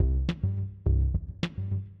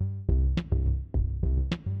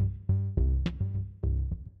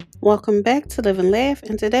Welcome back to Live and Laugh,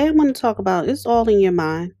 and today I'm going to talk about it's all in your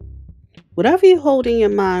mind. Whatever you hold in your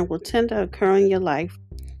mind will tend to occur in your life.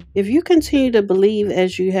 If you continue to believe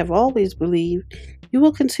as you have always believed, you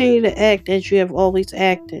will continue to act as you have always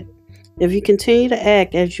acted. If you continue to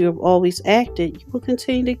act as you have always acted, you will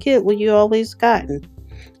continue to get what you always gotten.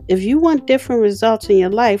 If you want different results in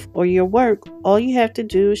your life or your work, all you have to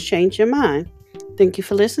do is change your mind. Thank you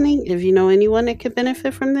for listening. If you know anyone that could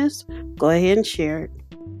benefit from this, go ahead and share it.